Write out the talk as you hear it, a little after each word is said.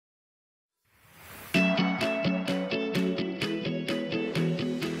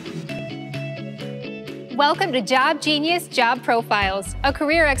Welcome to Job Genius Job Profiles, a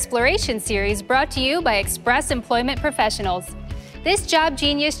career exploration series brought to you by Express Employment Professionals. This Job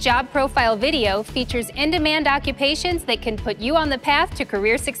Genius Job Profile video features in-demand occupations that can put you on the path to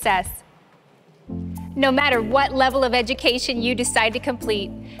career success. No matter what level of education you decide to complete,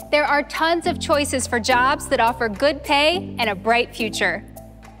 there are tons of choices for jobs that offer good pay and a bright future.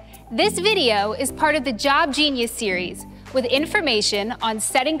 This video is part of the Job Genius series, with information on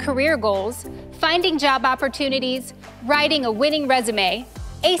setting career goals, finding job opportunities, writing a winning resume,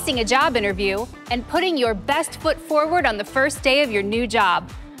 acing a job interview, and putting your best foot forward on the first day of your new job.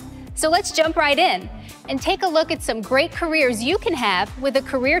 So let's jump right in and take a look at some great careers you can have with a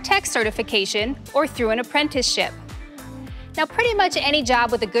career tech certification or through an apprenticeship. Now, pretty much any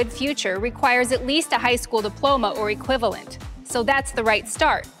job with a good future requires at least a high school diploma or equivalent, so that's the right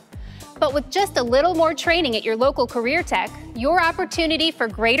start. But with just a little more training at your local career tech, your opportunity for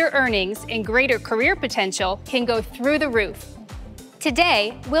greater earnings and greater career potential can go through the roof.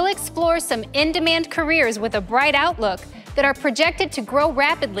 Today, we'll explore some in-demand careers with a bright outlook that are projected to grow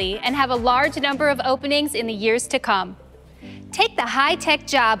rapidly and have a large number of openings in the years to come. Take the high-tech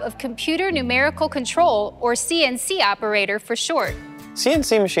job of computer numerical control, or CNC operator for short.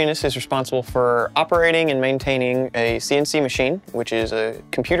 CNC machinist is responsible for operating and maintaining a CNC machine, which is a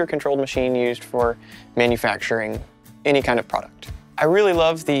computer-controlled machine used for manufacturing any kind of product. I really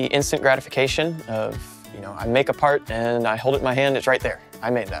love the instant gratification of, I make a part and I hold it in my hand, it's right there. I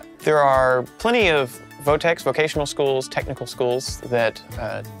made that. There are plenty of VOTEX, vocational schools, technical schools that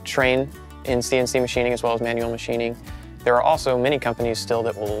train in CNC machining as well as manual machining. There are also many companies still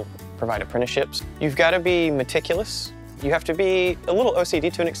that will provide apprenticeships. You've got to be meticulous. You have to be a little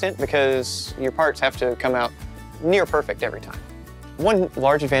OCD to an extent because your parts have to come out near perfect every time. One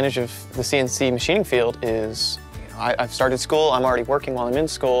large advantage of the CNC machining field is, I've started school, I'm already working while I'm in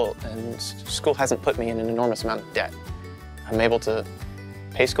school, and school hasn't put me in an enormous amount of debt. I'm able to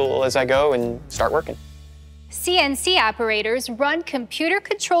pay school as I go and start working. CNC operators run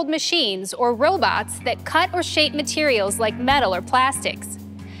computer-controlled machines or robots that cut or shape materials like metal or plastics.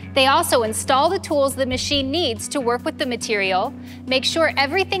 They also install the tools the machine needs to work with the material, make sure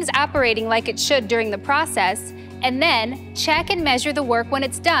everything's operating like it should during the process, and then check and measure the work when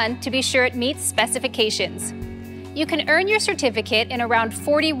it's done to be sure it meets specifications. You can earn your certificate in around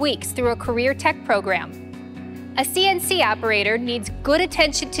 40 weeks through a career tech program. A CNC operator needs good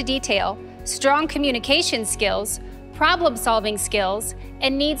attention to detail, strong communication skills, problem-solving skills,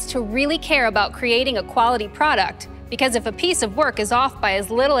 and needs to really care about creating a quality product, because if a piece of work is off by as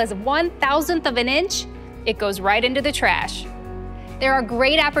little as 1/1000th of an inch, it goes right into the trash. There are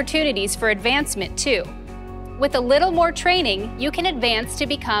great opportunities for advancement too. With a little more training, you can advance to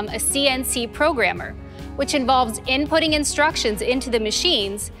become a CNC programmer, which involves inputting instructions into the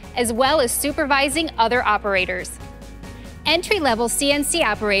machines as well as supervising other operators. Entry-level CNC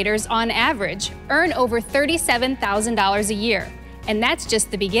operators, on average, earn over $37,000 a year, and that's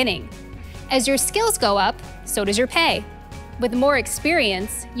just the beginning. As your skills go up, so does your pay. With more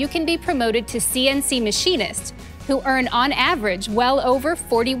experience, you can be promoted to CNC machinist, who earn on average well over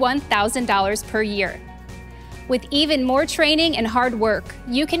 $41,000 per year. With even more training and hard work,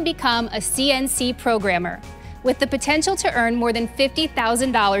 you can become a CNC programmer, with the potential to earn more than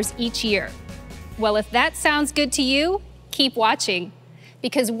 $50,000 each year. Well, if that sounds good to you, keep watching,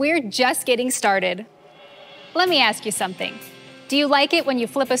 because we're just getting started. Let me ask you something. Do you like it when you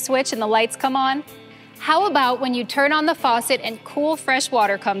flip a switch and the lights come on? How about when you turn on the faucet and cool, fresh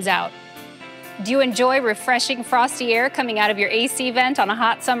water comes out? Do you enjoy refreshing, frosty air coming out of your AC vent on a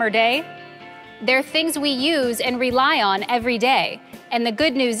hot summer day? They're things we use and rely on every day, and the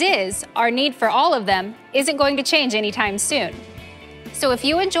good news is our need for all of them isn't going to change anytime soon. So if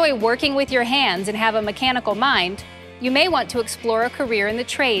you enjoy working with your hands and have a mechanical mind, you may want to explore a career in the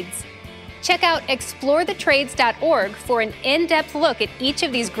trades. Check out explorethetrades.org for an in-depth look at each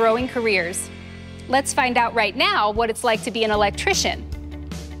of these growing careers. Let's find out right now what it's like to be an electrician.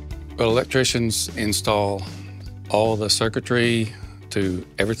 Well, electricians install all the circuitry to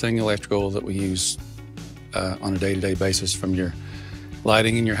everything electrical that we use on a day-to-day basis, from your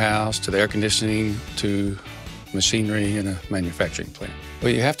lighting in your house to the air conditioning to machinery in a manufacturing plant.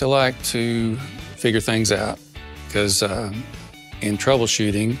 Well, you have to like to figure things out, because in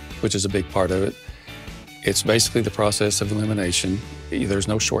troubleshooting, which is a big part of it, it's basically the process of elimination. There's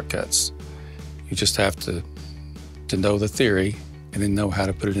no shortcuts. You just have to know the theory and then know how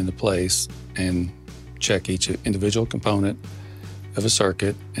to put it into place and check each individual component of a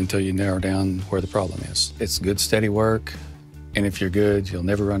circuit until you narrow down where the problem is. It's good, steady work, and if you're good, you'll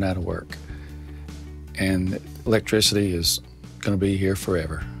never run out of work. And electricity is going to be here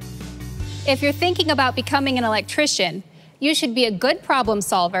forever. If you're thinking about becoming an electrician, you should be a good problem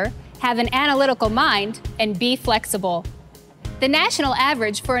solver, have an analytical mind, and be flexible. The national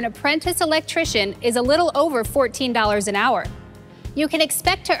average for an apprentice electrician is a little over $14 an hour. You can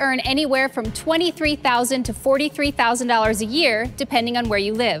expect to earn anywhere from $23,000 to $43,000 a year, depending on where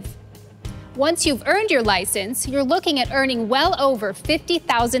you live. Once you've earned your license, you're looking at earning well over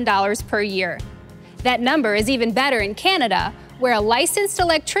 $50,000 per year. That number is even better in Canada, where a licensed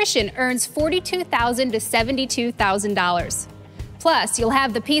electrician earns $42,000 to $72,000. Plus, you'll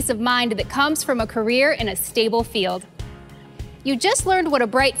have the peace of mind that comes from a career in a stable field. You just learned what a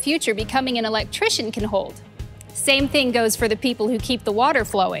bright future becoming an electrician can hold. Same thing goes for the people who keep the water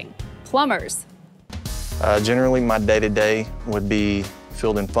flowing, plumbers. Generally, my day-to-day would be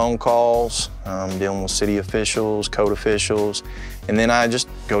fielding phone calls, dealing with city officials, code officials, and then I just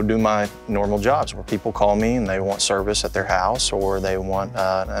go do my normal jobs where people call me and they want service at their house, or they want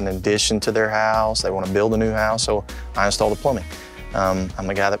an addition to their house, they want to build a new house, so I install the plumbing. I'm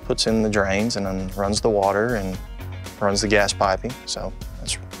the guy that puts in the drains and then runs the water and runs the gas piping, so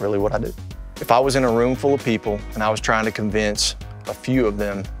that's really what I do. If I was in a room full of people and I was trying to convince a few of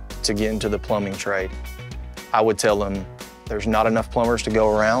them to get into the plumbing trade, I would tell them, there's not enough plumbers to go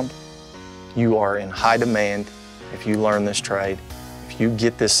around. You are in high demand if you learn this trade. If you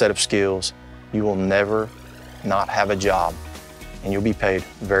get this set of skills, you will never not have a job, and you'll be paid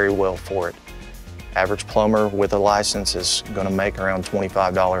very well for it. Average plumber with a license is going to make around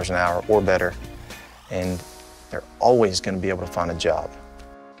 $25 an hour or better, and they're always going to be able to find a job.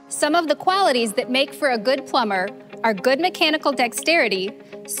 Some of the qualities that make for a good plumber are good mechanical dexterity,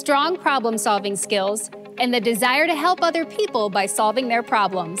 strong problem-solving skills, and the desire to help other people by solving their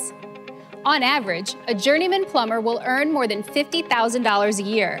problems. On average, a journeyman plumber will earn more than $50,000 a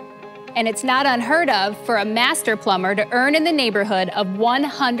year, and it's not unheard of for a master plumber to earn in the neighborhood of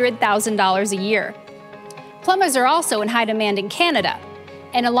 $100,000 a year. Plumbers are also in high demand in Canada,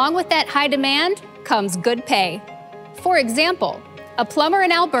 and along with that high demand comes good pay. For example, a plumber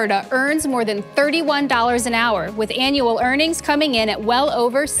in Alberta earns more than $31 an hour, with annual earnings coming in at well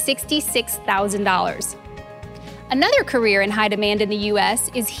over $66,000. Another career in high demand in the U.S.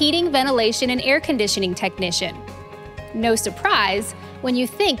 is heating, ventilation, and air conditioning technician. No surprise when you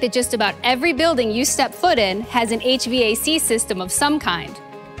think that just about every building you step foot in has an HVAC system of some kind.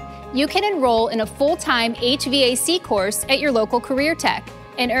 You can enroll in a full-time HVAC course at your local career tech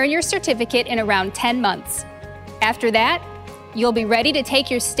and earn your certificate in around 10 months. After that, you'll be ready to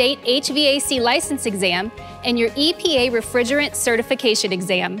take your state HVAC license exam and your EPA refrigerant certification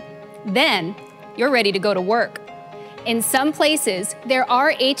exam. Then, you're ready to go to work. In some places, there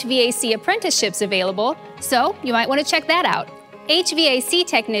are HVAC apprenticeships available, so you might want to check that out. HVAC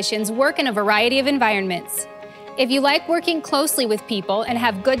technicians work in a variety of environments. If you like working closely with people and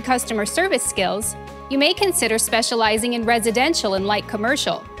have good customer service skills, you may consider specializing in residential and light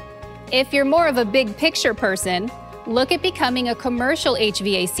commercial. If you're more of a big picture person, look at becoming a commercial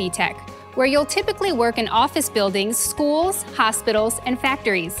HVAC tech, where you'll typically work in office buildings, schools, hospitals, and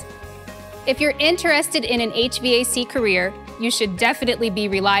factories. If you're interested in an HVAC career, you should definitely be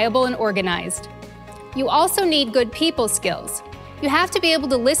reliable and organized. You also need good people skills. You have to be able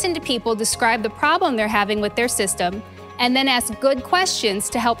to listen to people describe the problem they're having with their system, and then ask good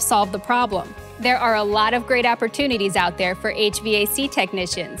questions to help solve the problem. There are a lot of great opportunities out there for HVAC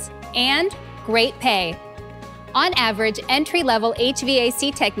technicians, and great pay. On average, entry-level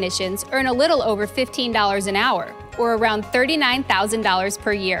HVAC technicians earn a little over $15 an hour, or around $39,000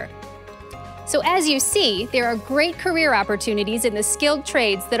 per year. So as you see, there are great career opportunities in the skilled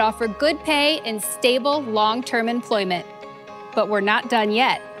trades that offer good pay and stable, long-term employment. But we're not done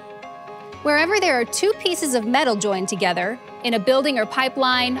yet. Wherever there are two pieces of metal joined together, in a building or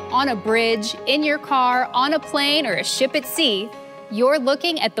pipeline, on a bridge, in your car, on a plane, or a ship at sea, you're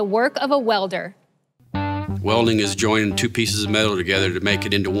looking at the work of a welder. Welding is joining two pieces of metal together to make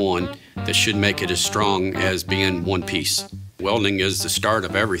it into one that should make it as strong as being one piece. Welding is the start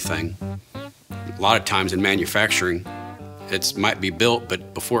of everything. A lot of times in manufacturing, it might be built,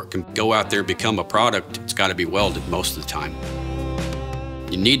 but before it can go out there and become a product, it's got to be welded most of the time.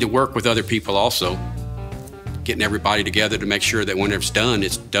 You need to work with other people also, getting everybody together to make sure that when it's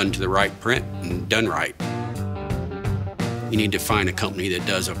done to the right print and done right. You need to find a company that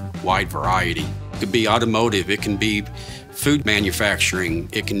does a wide variety. It could be automotive, it can be food manufacturing,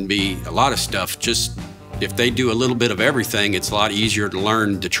 it can be a lot of stuff. Just if they do a little bit of everything, it's a lot easier to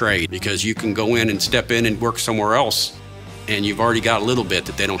learn the trade, because you can go in and step in and work somewhere else and you've already got a little bit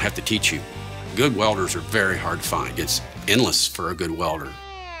that they don't have to teach you. Good welders are very hard to find. It's endless for a good welder.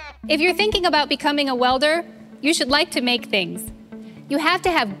 If you're thinking about becoming a welder, you should like to make things. You have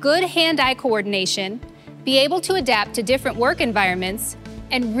to have good hand-eye coordination, be able to adapt to different work environments,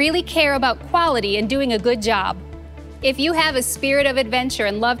 and really care about quality and doing a good job. If you have a spirit of adventure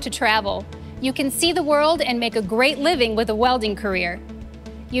and love to travel, you can see the world and make a great living with a welding career.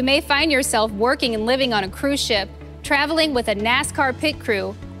 You may find yourself working and living on a cruise ship, traveling with a NASCAR pit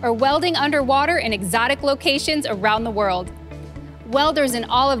crew, or welding underwater in exotic locations around the world. Welders in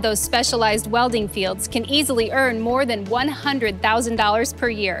all of those specialized welding fields can easily earn more than $100,000 per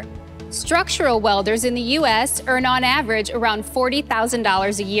year. Structural welders in the U.S. earn on average around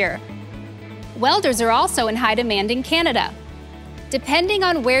 $40,000 a year. Welders are also in high demand in Canada. Depending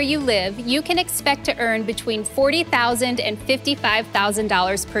on where you live, you can expect to earn between $40,000 and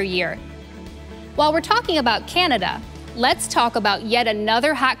 $55,000 per year. While we're talking about Canada, let's talk about yet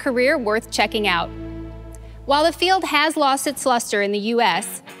another hot career worth checking out. While the field has lost its luster in the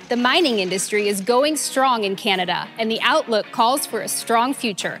U.S., the mining industry is going strong in Canada, and the outlook calls for a strong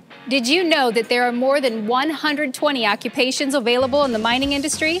future. Did you know that there are more than 120 occupations available in the mining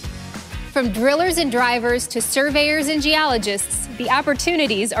industry? From drillers and drivers to surveyors and geologists, the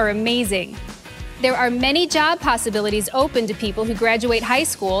opportunities are amazing. There are many job possibilities open to people who graduate high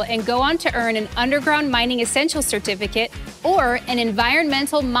school and go on to earn an Underground Mining Essentials Certificate or an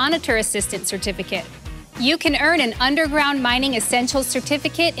Environmental Monitor Assistant Certificate. You can earn an Underground Mining Essentials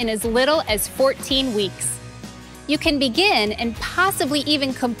Certificate in as little as 14 weeks. You can begin and possibly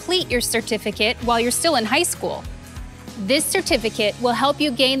even complete your certificate while you're still in high school. This certificate will help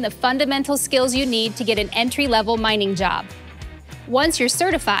you gain the fundamental skills you need to get an entry-level mining job. Once you're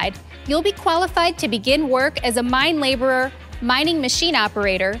certified, you'll be qualified to begin work as a mine laborer, mining machine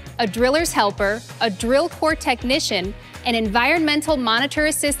operator, a driller's helper, a drill core technician, an environmental monitor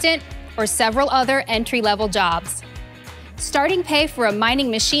assistant, or several other entry-level jobs. Starting pay for a mining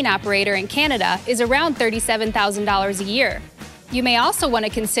machine operator in Canada is around $37,000 a year. You may also want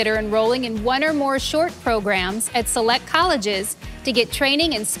to consider enrolling in one or more short programs at select colleges to get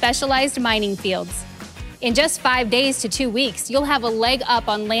training in specialized mining fields. In just 5 days to 2 weeks, you'll have a leg up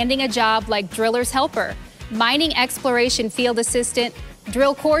on landing a job like driller's helper, mining exploration field assistant,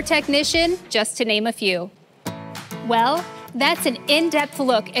 drill core technician, just to name a few. Well, that's an in-depth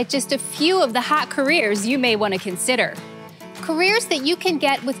look at just a few of the hot careers you may want to consider. Careers that you can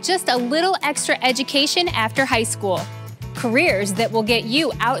get with just a little extra education after high school. Careers that will get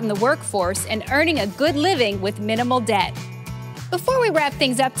you out in the workforce and earning a good living with minimal debt. Before we wrap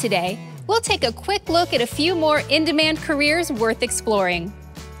things up today, we'll take a quick look at a few more in-demand careers worth exploring.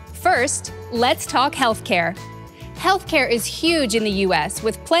 First, let's talk healthcare. Healthcare is huge in the U.S.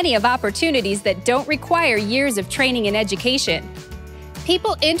 with plenty of opportunities that don't require years of training and education.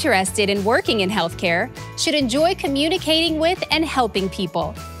 People interested in working in healthcare should enjoy communicating with and helping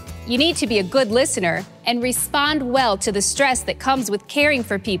people. You need to be a good listener and respond well to the stress that comes with caring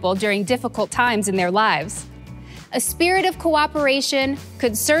for people during difficult times in their lives. A spirit of cooperation,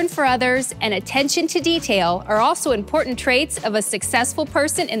 concern for others, and attention to detail are also important traits of a successful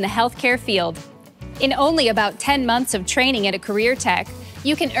person in the healthcare field. In only about 10 months of training at a career tech,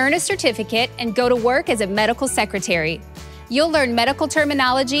 you can earn a certificate and go to work as a medical secretary. You'll learn medical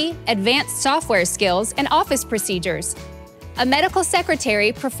terminology, advanced software skills, and office procedures. A medical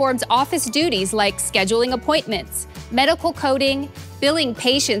secretary performs office duties like scheduling appointments, medical coding, billing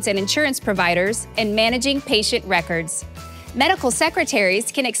patients and insurance providers, and managing patient records. Medical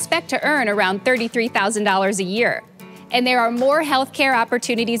secretaries can expect to earn around $33,000 a year, and there are more healthcare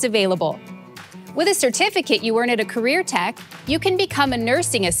opportunities available. With a certificate you earn at a career tech, you can become a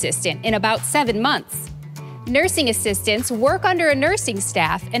nursing assistant in about 7 months. Nursing assistants work under a nursing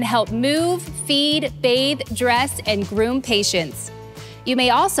staff and help move, feed, bathe, dress, and groom patients. You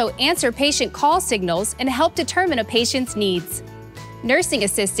may also answer patient call signals and help determine a patient's needs. Nursing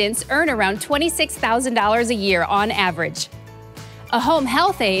assistants earn around $26,000 a year on average. A home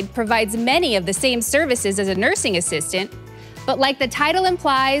health aide provides many of the same services as a nursing assistant, but like the title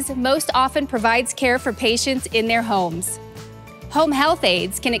implies, most often provides care for patients in their homes. Home health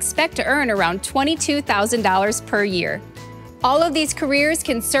aides can expect to earn around $22,000 per year. All of these careers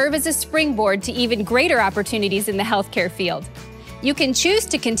can serve as a springboard to even greater opportunities in the healthcare field. You can choose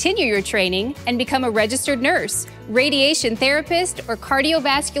to continue your training and become a registered nurse, radiation therapist, or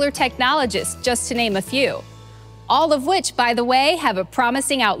cardiovascular technologist, just to name a few. All of which, by the way, have a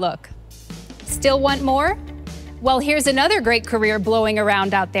promising outlook. Still want more? Well, here's another great career blowing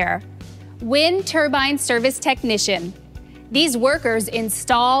around out there. Wind Turbine Service Technician. These workers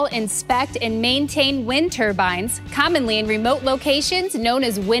install, inspect, and maintain wind turbines, commonly in remote locations known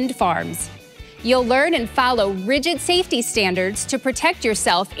as wind farms. You'll learn and follow rigid safety standards to protect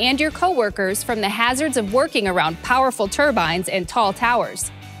yourself and your coworkers from the hazards of working around powerful turbines and tall towers.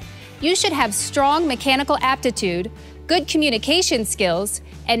 You should have strong mechanical aptitude, good communication skills,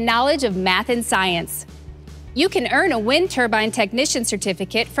 and knowledge of math and science. You can earn a Wind Turbine Technician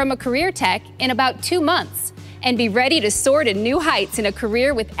certificate from a career tech in about 2 months and be ready to soar to new heights in a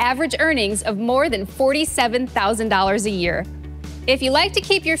career with average earnings of more than $47,000 a year. If you like to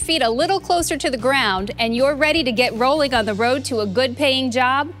keep your feet a little closer to the ground and you're ready to get rolling on the road to a good-paying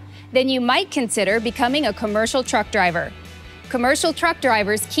job, then you might consider becoming a commercial truck driver. Commercial truck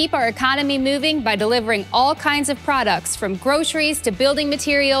drivers keep our economy moving by delivering all kinds of products, from groceries to building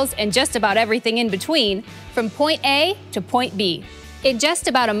materials and just about everything in between, from point A to point B. In just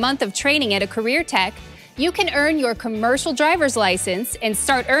about a month of training at a career tech, you can earn your commercial driver's license and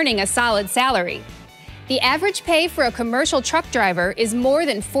start earning a solid salary. The average pay for a commercial truck driver is more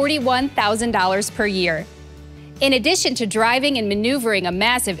than $41,000 per year. In addition to driving and maneuvering a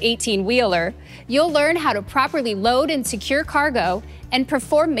massive 18-wheeler, you'll learn how to properly load and secure cargo and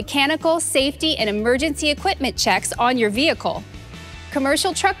perform mechanical, safety, and emergency equipment checks on your vehicle.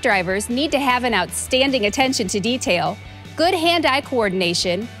 Commercial truck drivers need to have an outstanding attention to detail, good hand-eye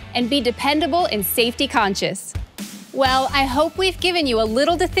coordination, and be dependable and safety conscious. Well, I hope we've given you a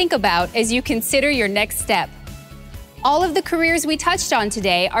little to think about as you consider your next step. All of the careers we touched on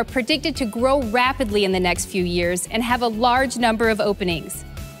today are predicted to grow rapidly in the next few years and have a large number of openings.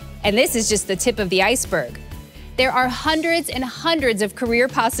 And this is just the tip of the iceberg. There are hundreds and hundreds of career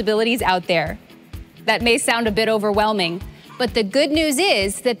possibilities out there. That may sound a bit overwhelming, but the good news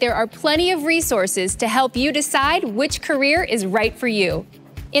is that there are plenty of resources to help you decide which career is right for you.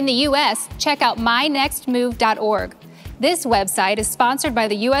 In the U.S., check out mynextmove.org. This website is sponsored by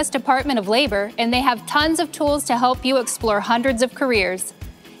the U.S. Department of Labor, and they have tons of tools to help you explore hundreds of careers.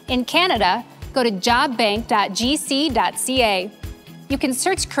 In Canada, go to jobbank.gc.ca. You can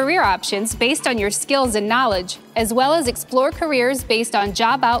search career options based on your skills and knowledge, as well as explore careers based on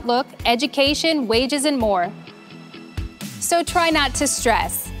job outlook, education, wages, and more. So try not to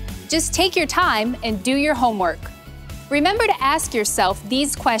stress. Just take your time and do your homework. Remember to ask yourself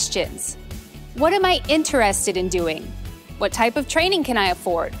these questions. What am I interested in doing? What type of training can I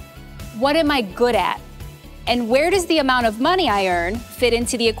afford? What am I good at? And where does the amount of money I earn fit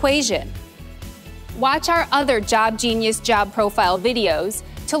into the equation? Watch our other Job Genius job profile videos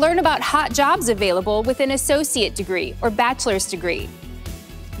to learn about hot jobs available with an associate degree or bachelor's degree.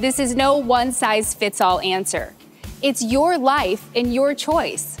 This is no one-size-fits-all answer. It's your life and your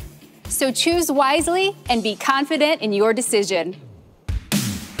choice. So choose wisely and be confident in your decision.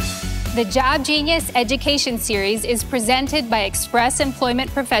 The Job Genius Education Series is presented by Express Employment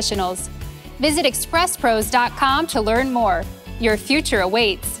Professionals. Visit expresspros.com to learn more. Your future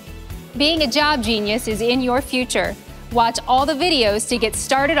awaits. Being a job genius is in your future. Watch all the videos to get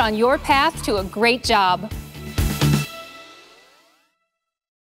started on your path to a great job.